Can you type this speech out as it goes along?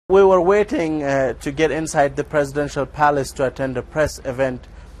We were waiting to get inside the presidential palace to attend a press event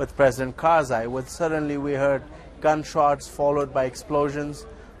with President Karzai, when suddenly we heard gunshots followed by explosions,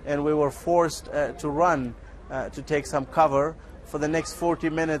 and we were forced to run to take some cover. For the next 40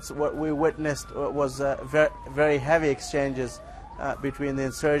 minutes, what we witnessed was very heavy exchanges between the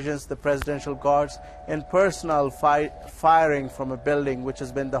insurgents, the presidential guards, and personal firing from a building which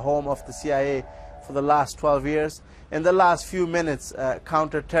has been the home of the CIA for the last 12 years. In the last few minutes,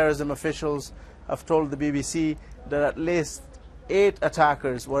 counter-terrorism officials have told the BBC that at least 8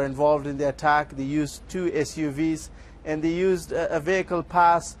 attackers were involved in the attack. They used 2 SUVs, and they used a vehicle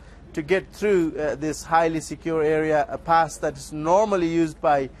pass to get through this highly secure area, a pass that is normally used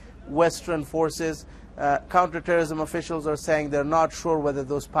by Western forces. Counter-terrorism officials are saying they're not sure whether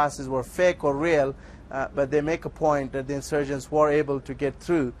those passes were fake or real, but they make a point that the insurgents were able to get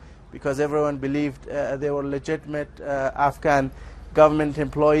through because everyone believed they were legitimate Afghan government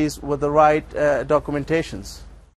employees with the right documentations.